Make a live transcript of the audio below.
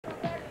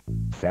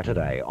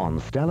Saturday on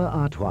Stella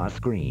Artois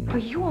Screen. Are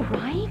you all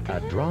right? A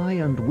dry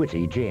and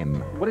witty gem.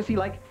 What is he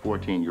like?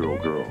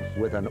 14-year-old girls.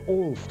 With an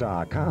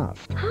all-star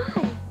cast.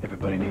 Hi.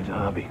 Everybody needs a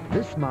hobby.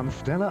 This month's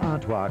Stella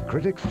Artois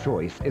Critics'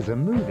 Choice is a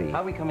movie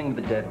How are we coming to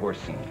the dead horse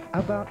scene?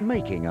 about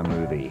making a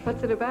movie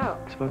What's it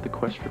about? It's about the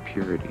quest for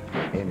purity.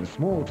 in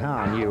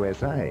small-town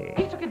USA.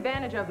 He took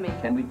advantage of me.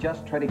 Can we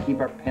just try to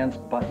keep our pants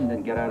buttoned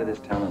and get out of this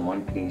town in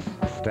one piece?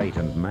 State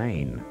and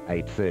Maine,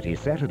 8:30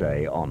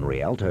 Saturday on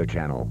Rialto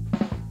Channel.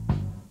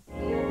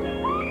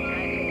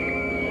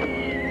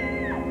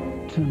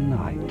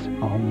 Tonight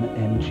on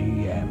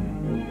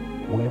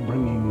MGM, we're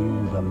bringing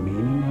you the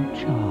meaning of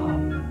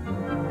charm,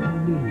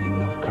 the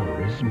meaning of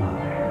charisma,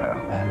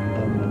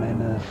 and the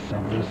menace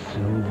of the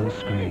silver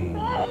screen.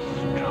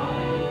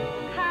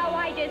 How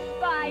I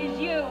despise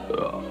you!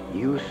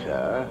 You,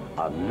 sir,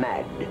 are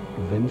mad.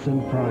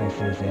 Vincent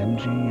Price is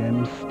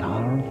MGM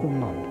Star of the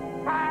Month.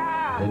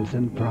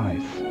 Vincent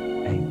Price,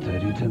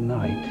 8:30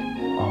 tonight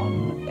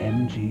on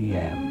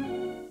MGM.